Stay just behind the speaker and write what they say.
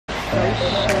so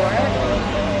short.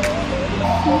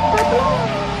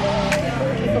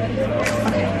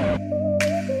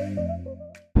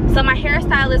 So my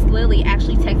hairstylist Lilie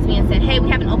actually texted me and said, hey, we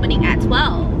have an opening at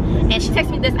 12. And she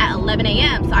texted me this at 11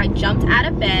 a.m. So I jumped out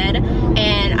of bed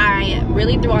and I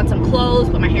really threw on some clothes,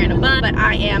 put my hair in a bun. But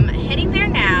I am heading there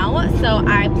now. So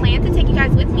I plan to take you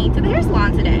guys with me to the hair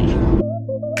salon today.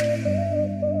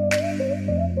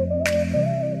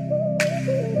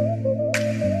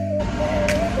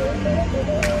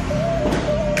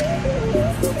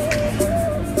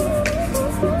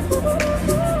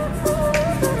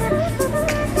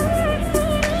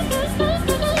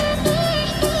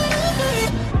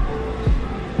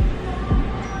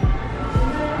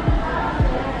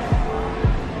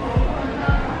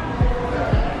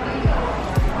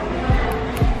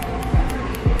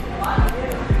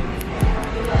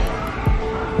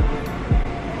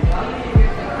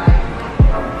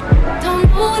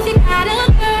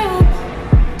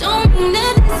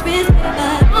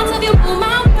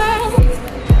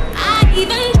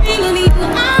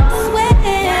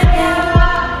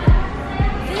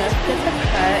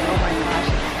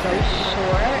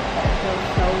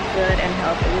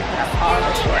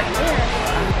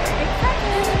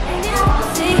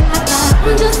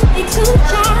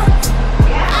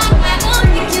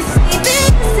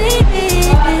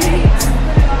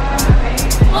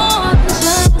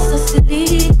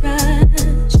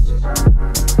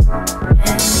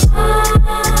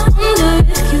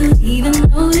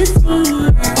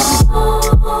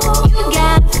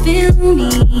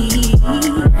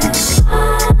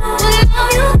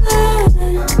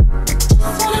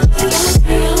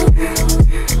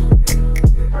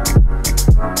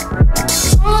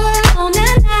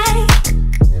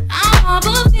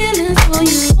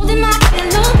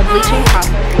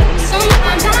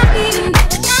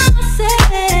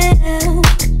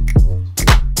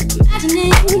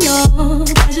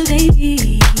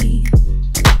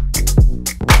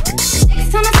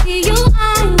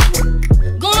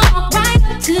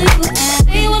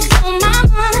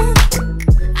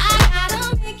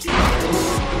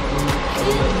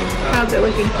 How's it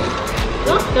looking?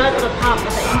 Looks good at the top,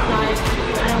 but the inside,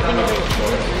 I don't think it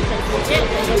looks legit.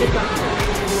 It looks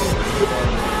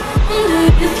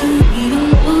If you even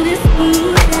notice me,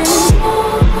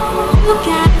 you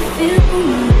gotta feel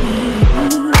me.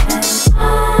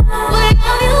 When I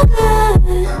feel good,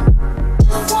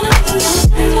 just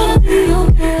wanna be your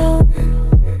girl.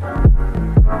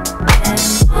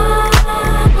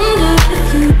 And if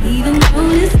you even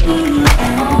notice me,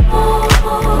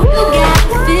 you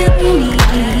gotta feel me.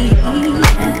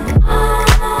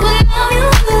 When I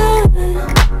feel good,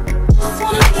 just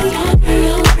wanna be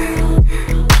your girl.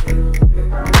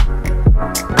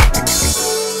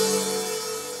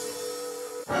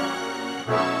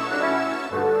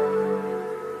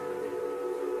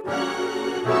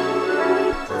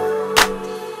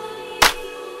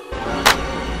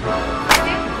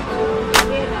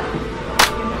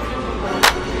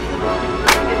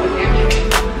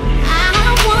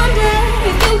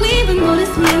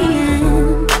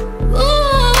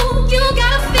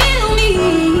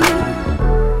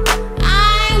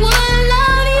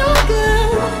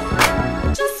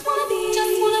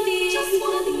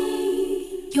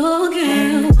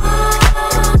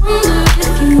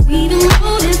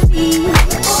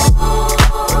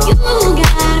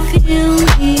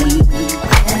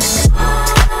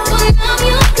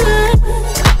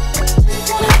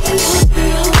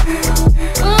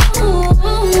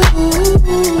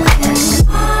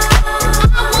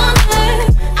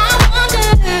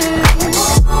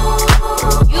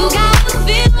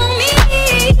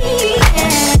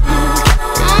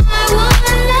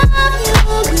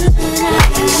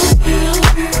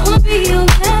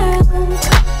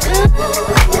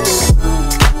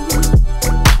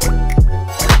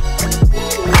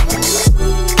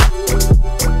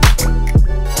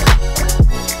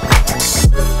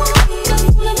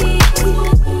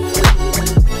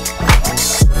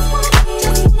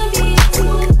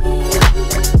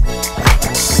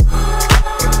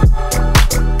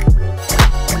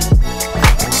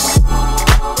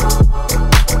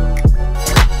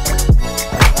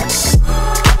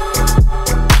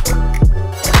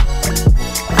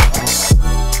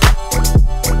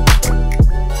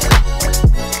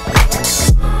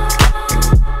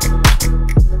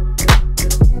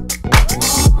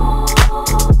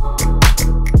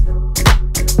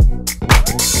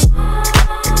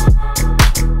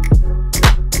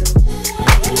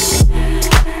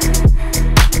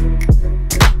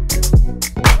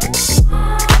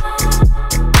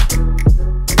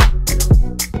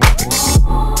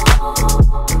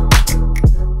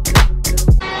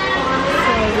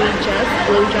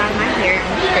 blow dried my hair,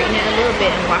 straighten it a little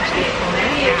bit, and washed it on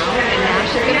down. And now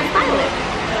she's gonna style it.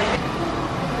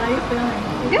 How are you feeling?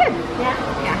 Good. Yeah?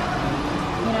 Yeah.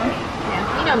 You know?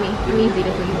 Yeah. You know me. I'm easy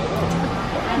to please.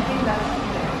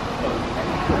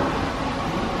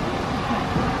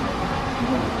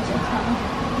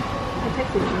 I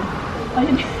texted you. Oh,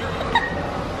 you did?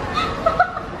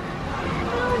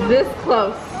 This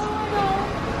close.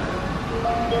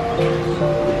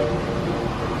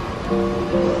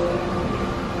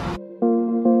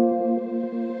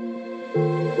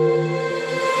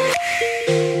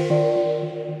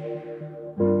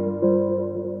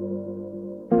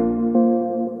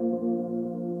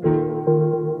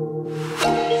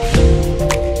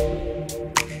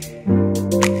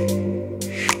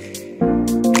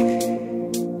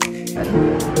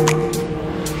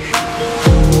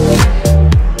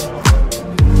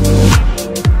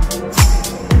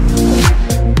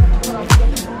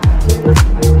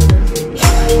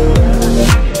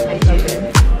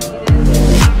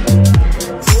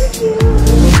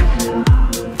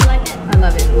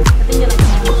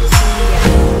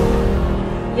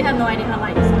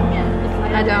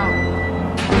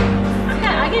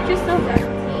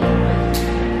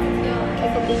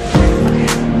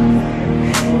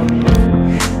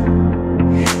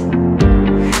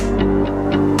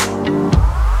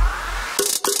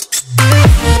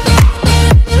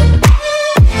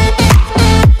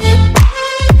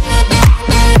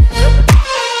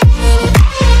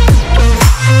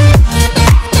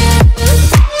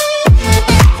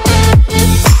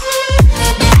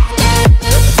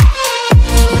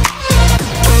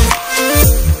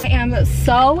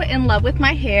 In love with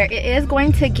my hair. It is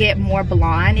going to get more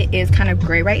blonde. It is kind of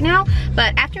gray right now,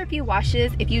 but after a few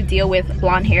washes, if you deal with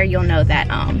blonde hair, you'll know that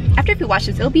after a few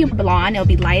washes it'll be blonde, it'll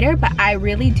be lighter, but I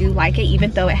really do like it.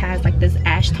 Even though it has like this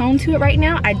ash tone to it right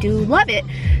now, I do love it.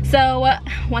 So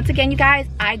once again, you guys,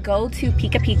 I go to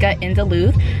Pika in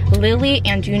Duluth. Lilie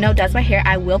and Juno does my hair.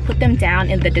 I will put them down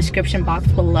in the description box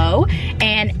below.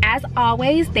 And as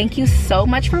always, thank you so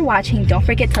much for watching. Don't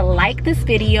forget to like this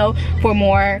video for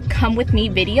more come with me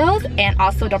videos, and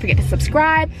also don't forget to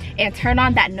subscribe and turn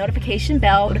on that notification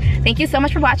bell. Thank you so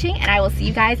much for watching, and I will see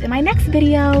you guys in my next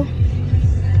video.